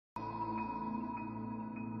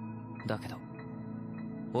だけど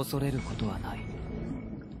恐れることはない。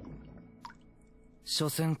所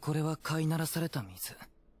詮これは飼いならされた水。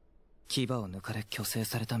牙を抜かれ虚勢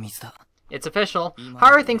された水だ。 It's official.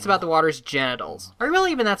 Haru thinks about the water's genitals. Are you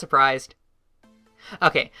really even that surprised?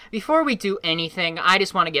 Okay, before we do anything, I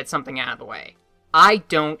just want to get something out of the way. I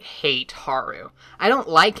don't hate Haru. I don't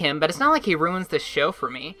like him, but it's not like he ruins the show for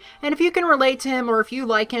me. And if you can relate to him, or if you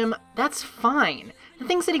like him, that's fine. The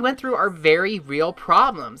things that he went through are very real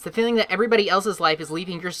problems. The feeling that everybody else's life is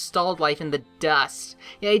leaving your stalled life in the dust.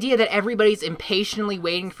 The idea that everybody's impatiently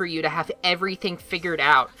waiting for you to have everything figured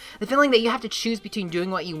out. The feeling that you have to choose between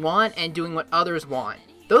doing what you want and doing what others want.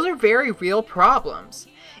 Those are very real problems.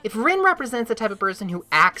 If Rin represents the type of person who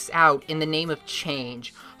acts out in the name of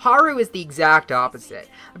change, Haru is the exact opposite,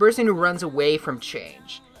 a person who runs away from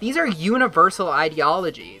change. These are universal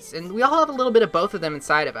ideologies, and we all have a little bit of both of them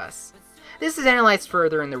inside of us. This is analyzed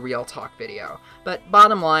further in the Real Talk video, but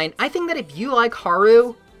bottom line, I think that if you like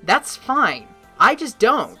Haru, that's fine. I just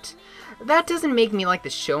don't. That doesn't make me like the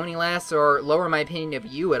show any less, or lower my opinion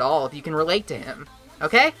of you at all if you can relate to him.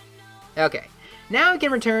 Okay? Okay. Now we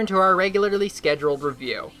can return to our regularly scheduled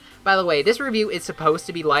review. By the way, this review is supposed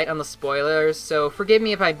to be light on the spoilers, so forgive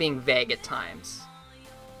me if I'm being vague at times.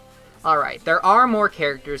 Alright, there are more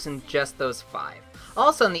characters than just those 5.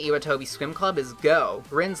 Also in the Iwatobi Swim Club is Go,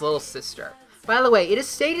 Rin's little sister. By the way, it is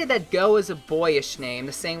stated that Go is a boyish name,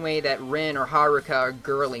 the same way that Rin or Haruka are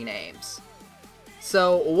girly names.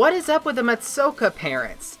 So, what is up with the Matsuoka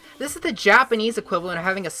parents? This is the Japanese equivalent of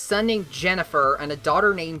having a son named Jennifer and a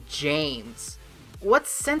daughter named James. What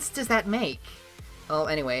sense does that make? Well,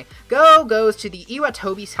 anyway, Go goes to the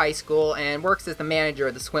Iwatobi High School and works as the manager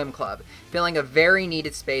of the swim club, filling a very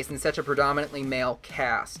needed space in such a predominantly male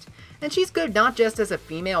cast. And she's good not just as a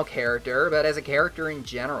female character, but as a character in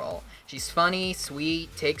general. She's funny,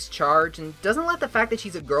 sweet, takes charge, and doesn't let the fact that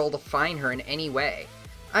she's a girl define her in any way.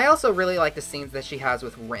 I also really like the scenes that she has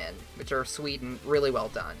with Rin, which are sweet and really well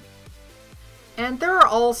done. And there are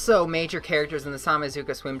also major characters in the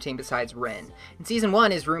Samazuka swim team besides Rin. In Season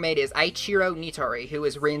 1, his roommate is Aichiro Nitori, who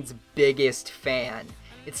is Rin's biggest fan.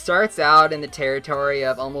 It starts out in the territory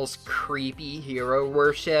of almost creepy hero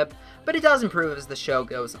worship, but it does improve as the show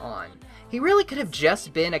goes on. He really could have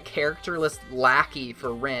just been a characterless lackey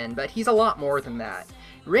for Rin, but he's a lot more than that.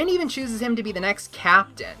 Rin even chooses him to be the next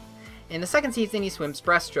captain. In the second season, he swims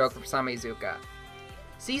breaststroke for Samazuka.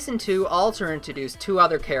 Season 2 also introduced 2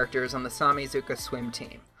 other characters on the Samazuka swim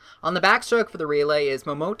team. On the backstroke for the relay is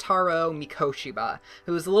Momotaro Mikoshiba,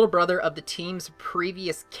 who is the little brother of the team's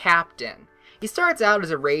previous captain. He starts out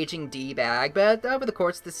as a raging D-bag, but over the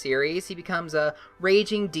course of the series, he becomes a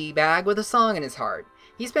raging D-bag with a song in his heart.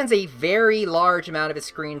 He spends a very large amount of his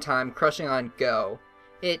screen time crushing on Go.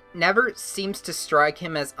 It never seems to strike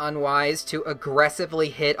him as unwise to aggressively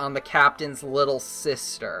hit on the captain's little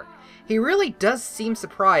sister. He really does seem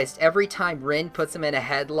surprised every time Rin puts him in a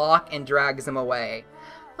headlock and drags him away.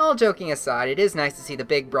 All joking aside, it is nice to see the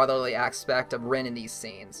big brotherly aspect of Rin in these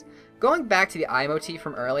scenes. Going back to the eye motif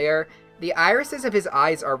from earlier, the irises of his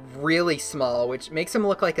eyes are really small, which makes him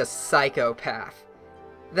look like a psychopath.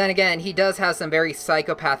 Then again, he does have some very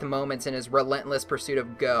psychopath moments in his relentless pursuit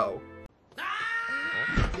of Go.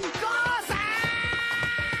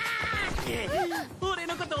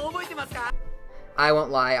 I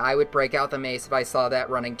won't lie, I would break out the mace if I saw that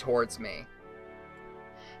running towards me.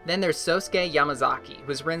 Then there's Sosuke Yamazaki,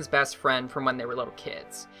 who's Rin's best friend from when they were little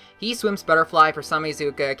kids. He swims butterfly for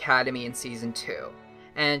Samazuka Academy in Season 2.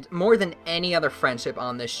 And more than any other friendship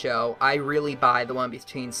on this show, I really buy the one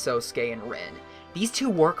between Sosuke and Rin. These two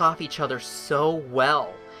work off each other so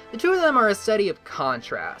well. The two of them are a study of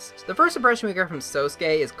contrast. The first impression we get from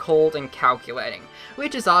Sosuke is cold and calculating,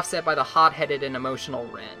 which is offset by the hot-headed and emotional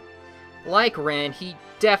Rin. Like Rin, he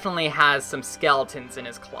definitely has some skeletons in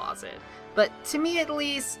his closet. But to me at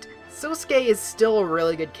least, Sosuke is still a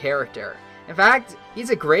really good character. In fact,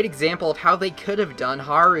 he's a great example of how they could have done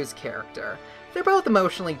Haru's character. They're both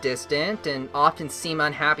emotionally distant and often seem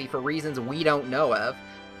unhappy for reasons we don't know of.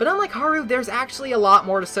 But unlike Haru, there's actually a lot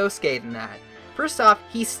more to Sosuke than that. First off,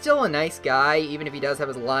 he's still a nice guy, even if he does have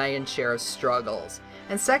his lion's share of struggles.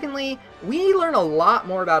 And secondly, we learn a lot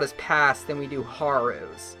more about his past than we do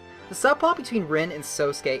Haru's. The subplot between Rin and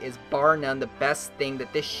Sosuke is bar none the best thing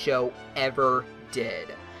that this show ever did.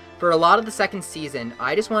 For a lot of the second season,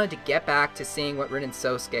 I just wanted to get back to seeing what Rin and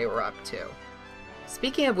Sosuke were up to.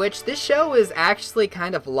 Speaking of which, this show is actually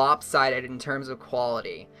kind of lopsided in terms of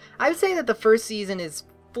quality. I would say that the first season is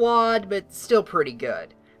flawed, but still pretty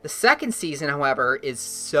good. The second season, however, is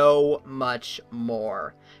so much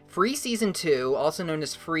more. Free Season 2, also known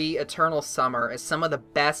as Free Eternal Summer, is some of the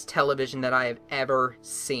best television that I have ever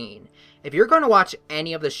seen. If you're going to watch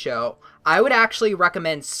any of the show, I would actually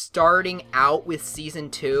recommend starting out with Season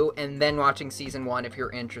 2 and then watching Season 1 if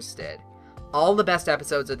you're interested. All the best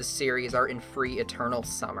episodes of the series are in Free Eternal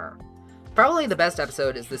Summer. Probably the best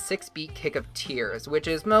episode is the 6-beat Kick of Tears, which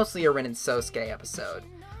is mostly a Rin and Sosuke episode.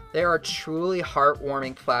 There are truly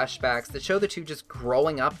heartwarming flashbacks that show the two just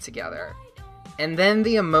growing up together. And then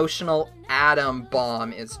the emotional atom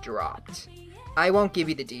bomb is dropped. I won't give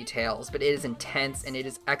you the details, but it is intense and it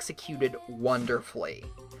is executed wonderfully.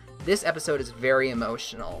 This episode is very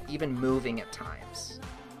emotional, even moving at times.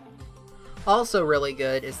 Also really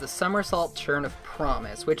good is the Somersault Turn of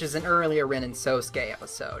Promise, which is an earlier Rin and Sosuke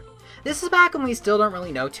episode. This is back when we still don't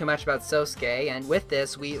really know too much about Sosuke, and with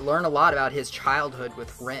this we learn a lot about his childhood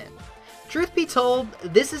with Rin. Truth be told,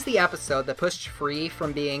 this is the episode that pushed Free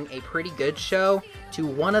from being a pretty good show to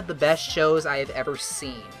one of the best shows I have ever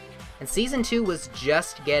seen, and Season 2 was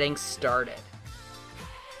just getting started.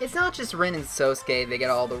 It's not just Rin and Sosuke that get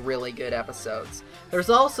all the really good episodes. There's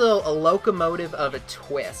also a locomotive of a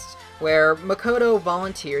twist, where Makoto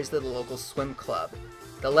volunteers to the local swim club.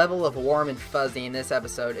 The level of warm and fuzzy in this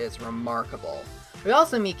episode is remarkable. We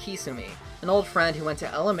also meet Kisumi, an old friend who went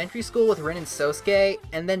to elementary school with Rin and Sosuke,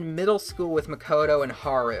 and then middle school with Makoto and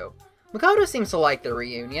Haru. Makoto seems to like the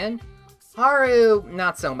reunion. Haru,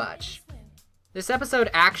 not so much. This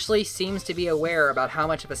episode actually seems to be aware about how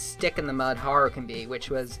much of a stick in the mud Haru can be,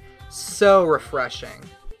 which was so refreshing.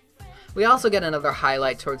 We also get another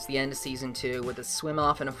highlight towards the end of Season 2 with a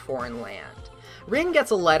swim-off in a foreign land. Rin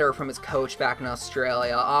gets a letter from his coach back in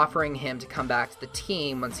Australia offering him to come back to the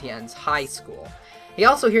team once he ends high school. He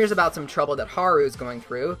also hears about some trouble that Haru is going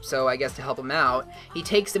through, so I guess to help him out, he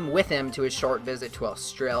takes him with him to his short visit to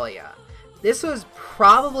Australia. This was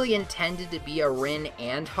probably intended to be a Rin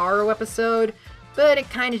and Haru episode, but it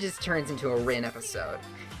kinda just turns into a Rin episode.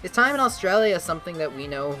 His time in Australia is something that we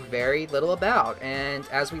know very little about, and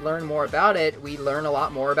as we learn more about it, we learn a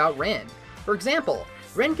lot more about Rin. For example,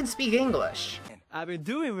 Rin can speak English. I've been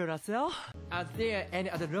doing with myself. Are there any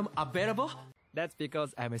other room available? That's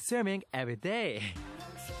because I'm swimming every day.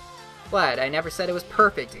 What? I never said it was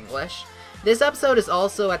perfect English. This episode is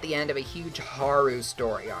also at the end of a huge Haru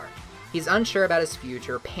story arc. He's unsure about his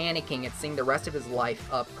future, panicking at seeing the rest of his life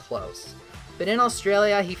up close. But in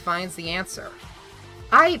Australia, he finds the answer.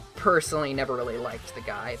 I personally never really liked the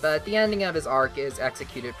guy, but the ending of his arc is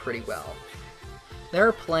executed pretty well. There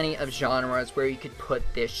are plenty of genres where you could put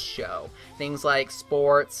this show. Things like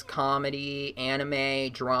sports, comedy,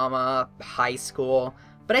 anime, drama, high school.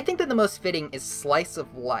 But I think that the most fitting is slice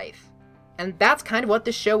of life. And that's kind of what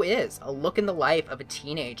this show is, a look in the life of a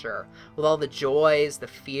teenager, with all the joys, the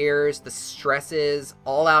fears, the stresses,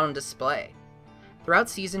 all out on display. Throughout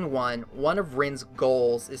Season 1, one of Rin's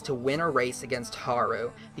goals is to win a race against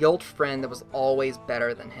Haru, the old friend that was always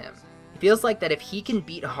better than him. Feels like that if he can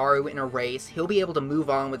beat Haru in a race, he'll be able to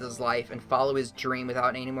move on with his life and follow his dream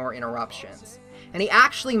without any more interruptions. And he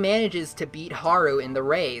actually manages to beat Haru in the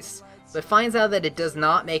race, but finds out that it does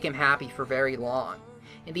not make him happy for very long.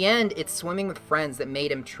 In the end, it's swimming with friends that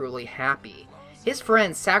made him truly happy. His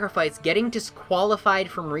friends sacrificed getting disqualified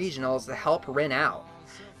from regionals to help Rin out.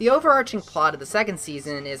 The overarching plot of the second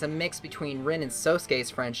season is a mix between Rin and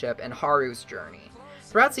Sosuke's friendship and Haru's journey.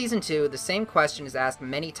 Throughout Season 2, the same question is asked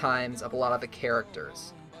many times of a lot of the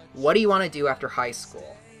characters. What do you want to do after high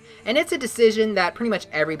school? And it's a decision that pretty much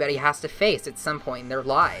everybody has to face at some point in their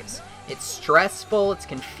lives. It's stressful, it's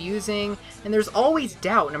confusing, and there's always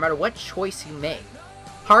doubt no matter what choice you make.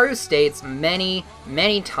 Haru states many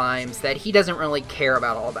times that he doesn't really care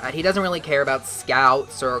about all that. He doesn't really care about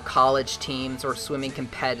scouts or college teams or swimming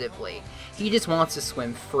competitively. He just wants to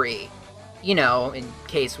swim free. You know, in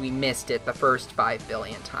case we missed it the first 5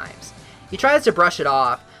 billion times. He tries to brush it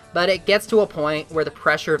off, but it gets to a point where the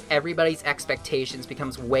pressure of everybody's expectations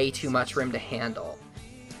becomes way too much for him to handle.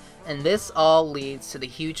 And this all leads to the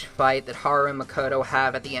huge fight that Haru and Makoto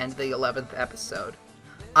have at the end of the 11th episode.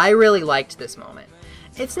 I really liked this moment.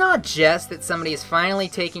 It's not just that somebody is finally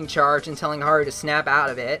taking charge and telling Haru to snap out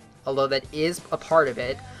of it, although that is a part of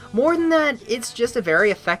it. More than that, it's just a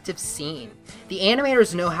very effective scene. The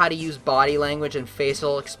animators know how to use body language and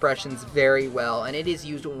facial expressions very well, and it is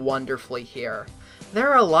used wonderfully here. There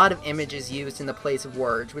are a lot of images used in the place of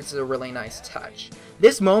words, which is a really nice touch.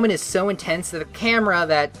 This moment is so intense that the camera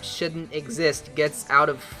that shouldn't exist gets out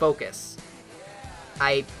of focus.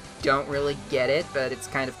 I don't really get it, but it's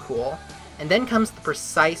kind of cool. And then comes the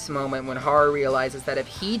precise moment when Haru realizes that if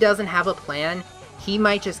he doesn't have a plan, he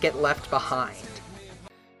might just get left behind.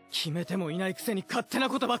 決めてもいないくせに勝手な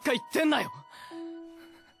ことばっか言ってんなよ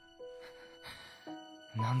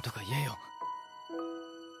なんとか言えよ。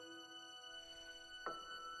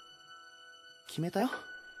決めたよ。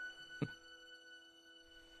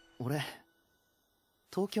俺、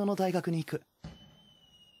東京の大学に行く。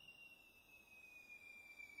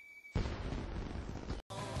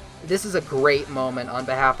This is a great moment on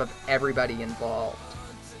behalf of everybody involved.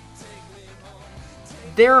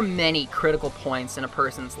 There are many critical points in a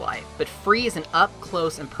person's life, but Free is an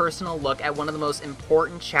up-close and personal look at one of the most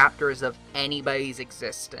important chapters of anybody's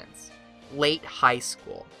existence. Late high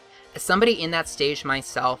school. As somebody in that stage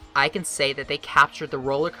myself, I can say that they captured the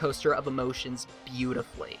roller coaster of emotions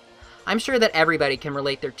beautifully. I'm sure that everybody can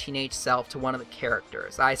relate their teenage self to one of the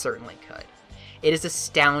characters. I certainly could. It is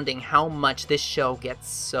astounding how much this show gets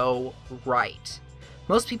so right.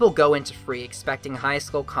 Most people go into Free expecting high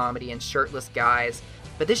school comedy and shirtless guys,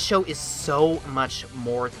 but this show is so much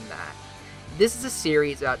more than that. This is a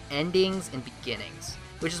series about endings and beginnings,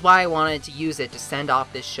 which is why I wanted to use it to send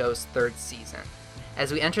off this show's 3rd season.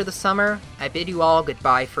 As we enter the summer, I bid you all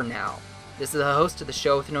goodbye for now. This is the host of the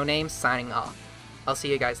show with no name signing off. I'll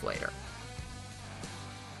see you guys later.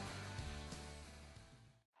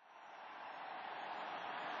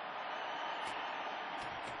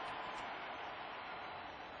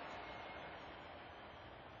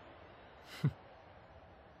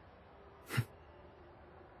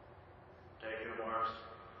 Take it, Morris.